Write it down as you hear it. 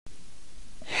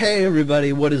Hey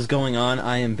everybody, what is going on?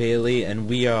 I am Bailey, and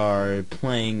we are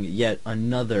playing yet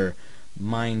another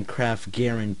Minecraft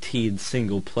guaranteed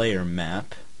single-player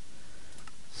map.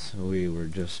 So we were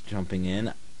just jumping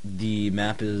in. The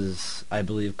map is, I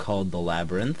believe, called the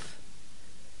Labyrinth.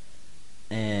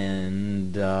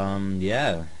 And,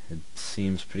 yeah, it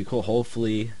seems pretty cool.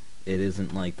 Hopefully it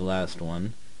isn't like the last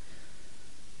one.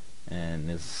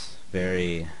 And it's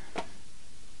very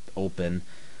open.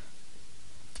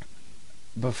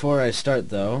 Before I start,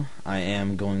 though, I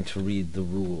am going to read the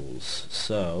rules.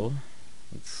 So,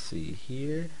 let's see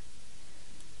here.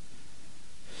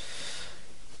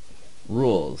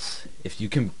 Rules. If you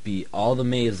can beat all the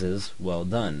mazes, well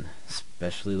done.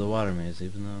 Especially the water maze,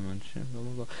 even though I'm not sure. Blah,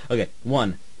 blah, blah. Okay,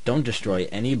 1. Don't destroy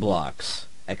any blocks,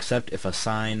 except if a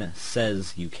sign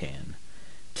says you can.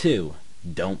 2.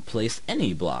 Don't place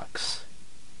any blocks.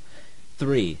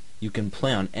 3. You can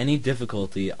play on any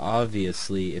difficulty.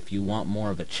 Obviously, if you want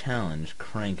more of a challenge,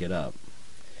 crank it up.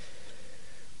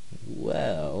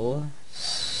 Well,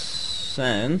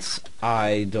 since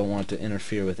I don't want to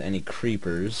interfere with any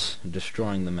creepers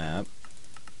destroying the map,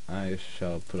 I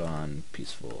shall put on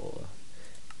peaceful.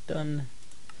 Done.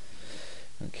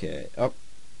 Okay. Oh.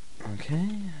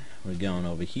 Okay. We're going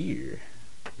over here.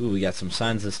 Ooh, we got some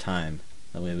signs this time.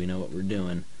 That way we know what we're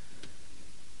doing.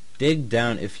 Dig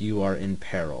down if you are in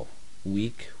peril.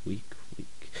 Weak, weak,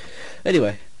 weak.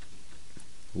 Anyway.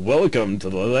 Welcome to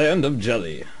the land of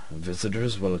jelly.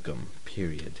 Visitors welcome.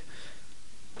 Period.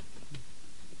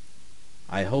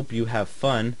 I hope you have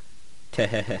fun. Why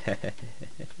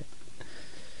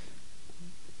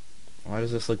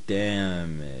does this look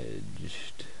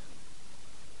damaged?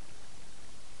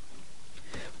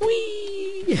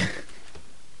 Whee!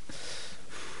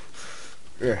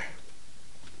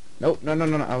 Nope, no. I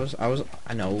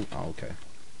know. Oh, okay.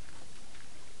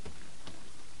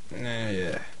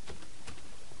 Yeah.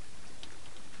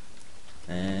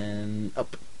 And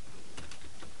up.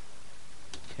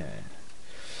 Okay.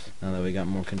 Now that we got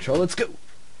more control, let's go.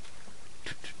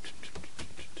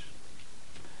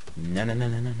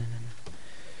 No.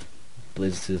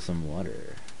 Blaze to some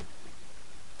water.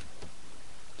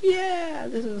 Yeah,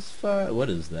 this is fun. What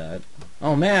is that?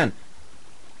 Oh man.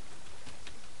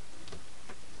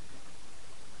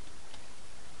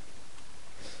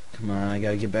 Come on, I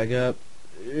gotta get back up.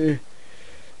 There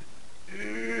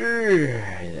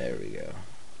we go.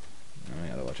 Now I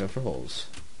gotta watch out for holes.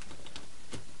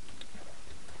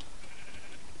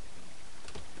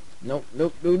 Nope.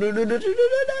 No. Ooh,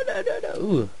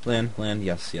 land.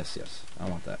 Yes. I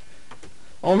want that.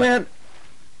 Oh man.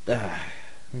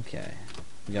 Okay.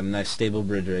 We got a nice stable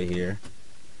bridge right here.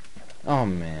 Oh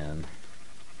man.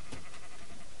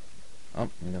 Oh,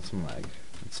 we got some lag.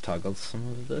 Let's toggle some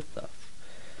of the stuff.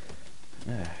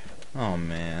 Oh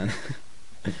man.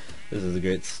 This is a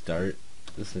great start.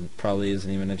 Probably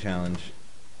isn't even a challenge.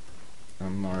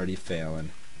 I'm already failing.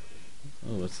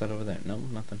 Oh, what's that over there? No,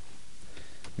 nothing.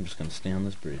 I'm just gonna stay on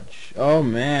this bridge. Oh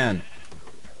man!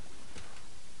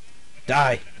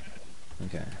 Die!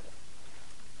 Okay.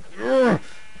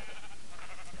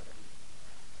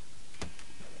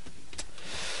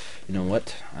 You know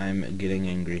what? I'm getting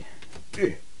angry.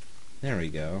 There we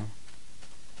go.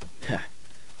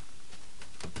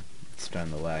 It's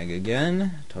starting to lag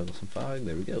again. Toggle some fog.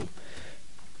 There we go.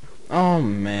 Oh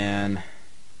man.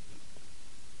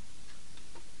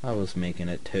 I was making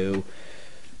it too.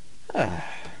 Ooh,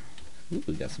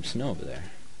 we got some snow over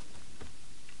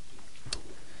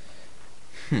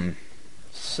there.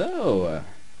 So,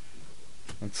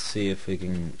 let's see if we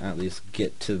can at least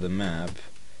get to the map,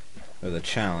 or the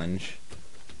challenge.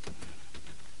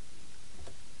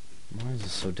 Why is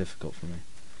this so difficult for me?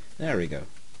 There we go.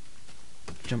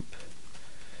 Jump.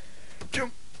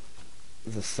 Jump!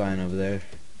 There's a sign over there.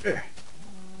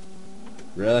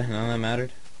 Really? None of that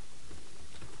mattered?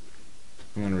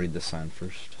 I'm gonna read the sign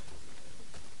first.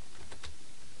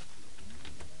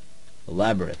 The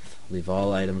Labyrinth. Leave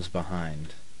all items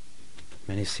behind.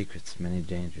 Many secrets, many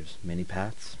dangers, many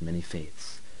paths, many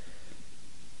fates.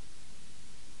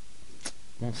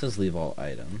 Well, it says leave all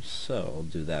items, so I'll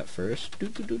do that first.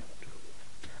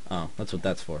 Oh, that's what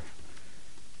that's for.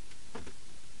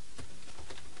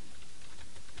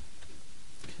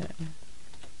 Okay.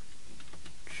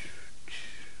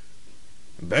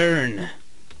 Burn!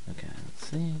 Okay, let's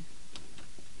see.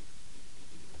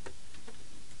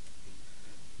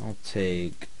 I'll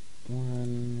take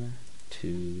 1,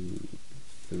 2,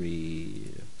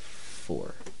 3,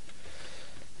 4.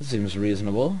 That seems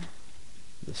reasonable.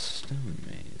 The stone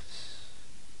maze.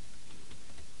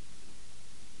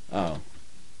 Oh.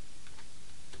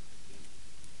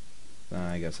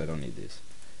 I guess I don't need these.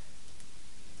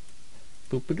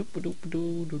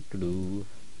 Boop-a-doop-a-doop-a-doop-a-doop-a-doo.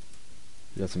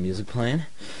 Got some music playing.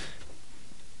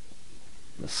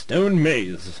 The Stone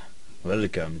Maze.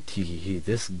 Welcome. Tee.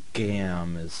 This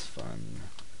game is fun.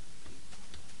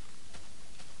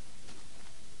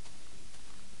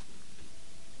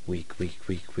 Weak.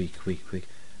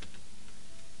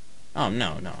 Oh,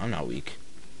 no, I'm not weak.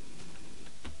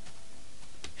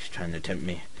 He's trying to tempt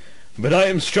me. But I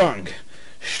am strong.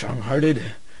 Strong-hearted.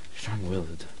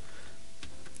 Strong-willed.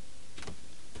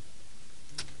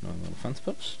 No little fence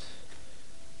post.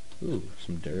 Ooh,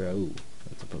 some dirt. Ooh,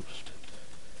 that's a post.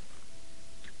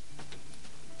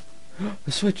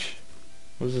 The switch!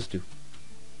 What does this do?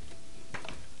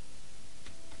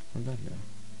 Where'd that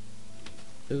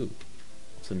go? Ooh,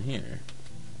 what's in here?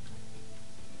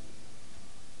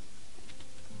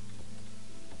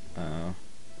 Oh.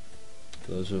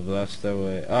 Those who have lost their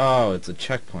way. Oh, it's a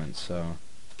checkpoint, so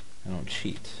I don't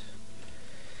cheat.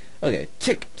 Okay,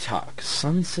 tick-tock.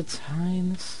 Sun sits high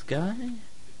in the sky?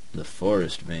 The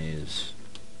forest maze.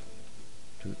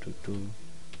 It's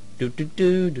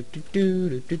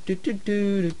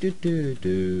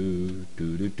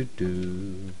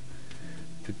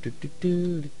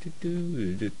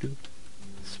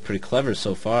pretty clever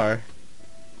so far.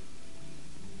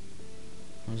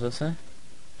 What does that say?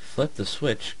 Flip the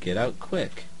switch, get out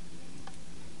quick.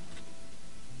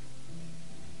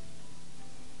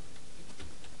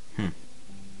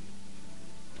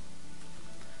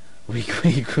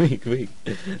 Weak.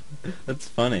 That's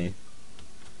funny.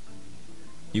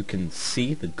 You can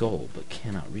see the goal, but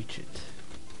cannot reach it.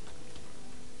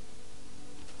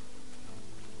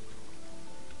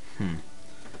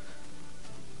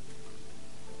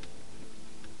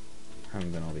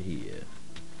 Haven't been over here yet.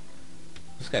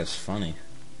 This guy's funny.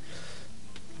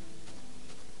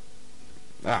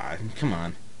 Ah, come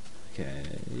on. Okay.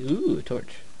 Ooh, a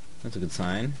torch. That's a good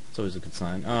sign. It's always a good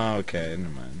sign. Oh, okay.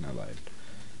 Never mind. I lied.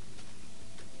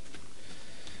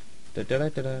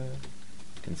 Da-da-da-da-da.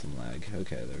 Getting some lag.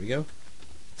 Okay, there we go.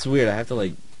 It's weird. I have to,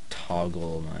 like,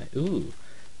 toggle my... Ooh.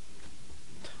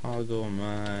 Toggle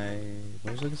my...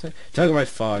 What was I going to say? Toggle my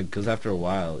fog, because after a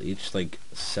while, each, like,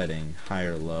 setting, high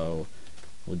or low,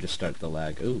 will just start the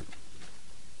lag. Ooh.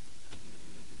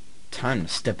 Time to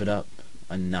step it up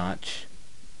a notch.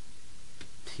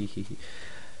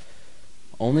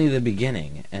 Only the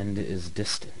beginning. End is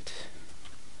distant.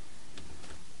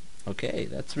 Okay,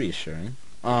 that's reassuring.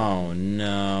 Oh,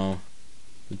 no.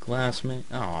 The glass man.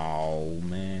 Oh,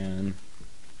 man.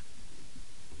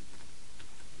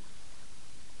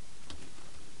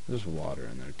 There's water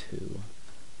in there, too.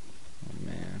 Oh,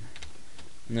 man.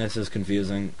 This is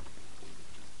confusing.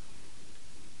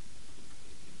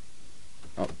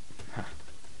 Oh. Ha.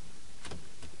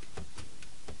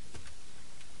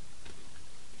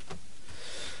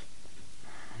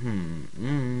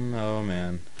 Oh,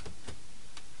 man.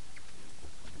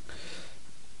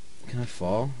 Can I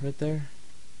fall right there?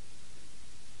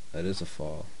 That is a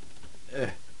fall.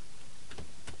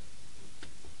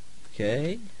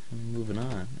 Okay, I'm moving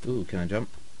on. Ooh, can I jump?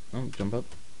 Oh, jump up.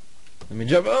 Let me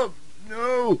jump up!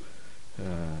 No!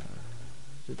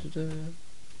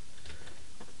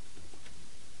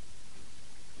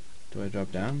 Do I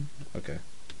drop down? Okay.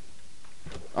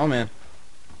 Oh, man.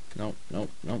 Nope.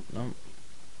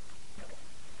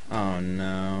 Oh,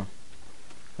 no.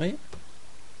 Wait.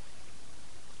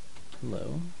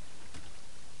 Hello?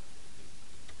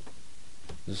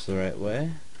 Is this the right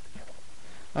way?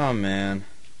 Oh, man.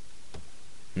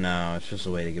 No, it's just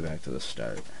a way to get back to the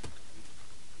start.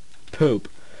 Poop.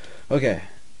 Okay.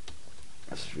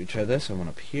 Let's retry this. I went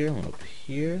up here, I went up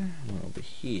here, I went over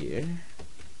here.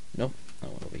 Nope, I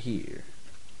went over here.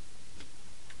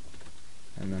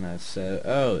 And then I said,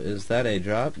 oh, is that a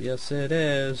drop? Yes, it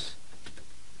is.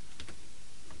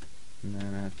 And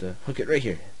then I have to hook it right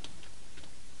here.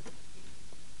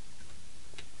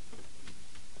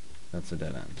 That's a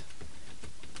dead end.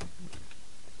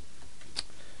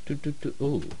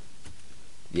 Ooh.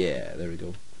 Yeah, there we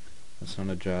go. That's not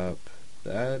a drop.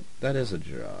 That is a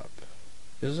drop.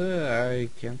 Is it? I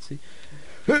can't see.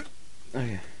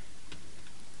 Okay.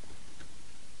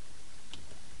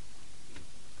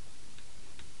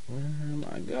 Where am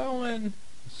I going?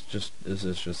 Is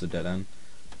this just a dead end?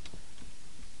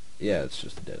 Yeah, it's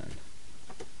just a dead end.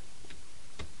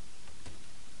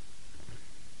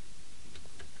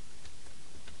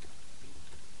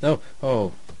 No.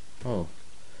 Oh.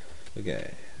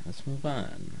 Okay, let's move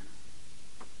on.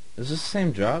 Is this the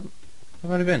same drop? I've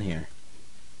already been here.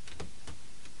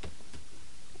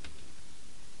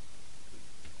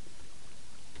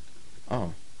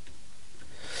 Oh.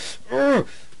 I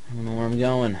don't know where I'm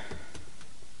going.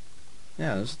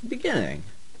 Yeah, this is the beginning.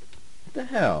 What the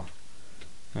hell?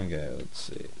 Okay, let's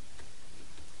see.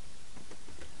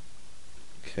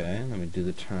 Okay, let me do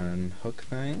the turn hook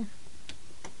thing.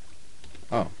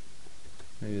 Oh,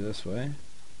 maybe this way.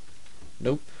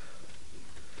 Nope.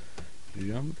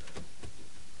 Jump.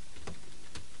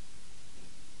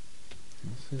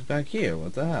 This is back here.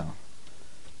 What the hell?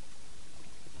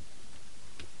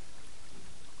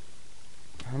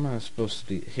 How am I supposed to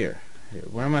be here? Here.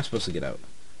 Where am I supposed to get out?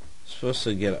 I'm supposed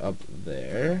to get up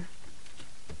there.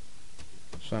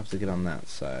 So I have to get on that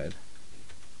side.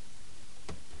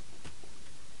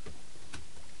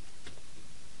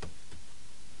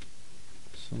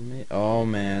 So oh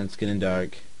man, it's getting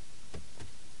dark.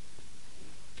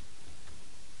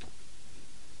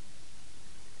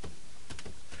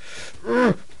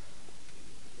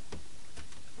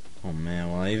 Oh man,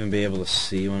 will I even be able to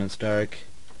see when it's dark?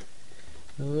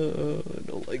 I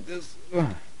don't like this.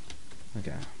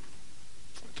 Okay.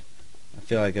 I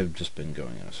feel like I've just been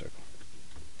going in a circle.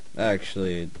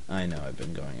 Actually, I know I've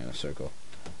been going in a circle.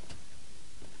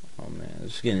 Oh man,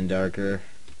 it's getting darker.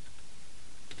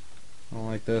 I don't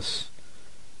like this.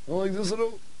 I don't like this at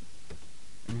all.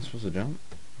 Am I supposed to jump?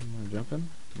 Am I jumping?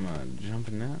 Am I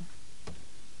jumping now?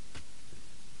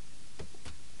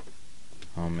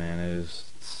 Oh man, it's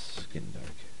getting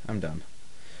dark. I'm done.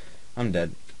 I'm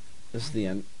dead. This is the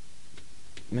end.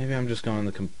 Maybe I'm just going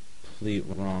the complete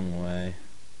wrong way.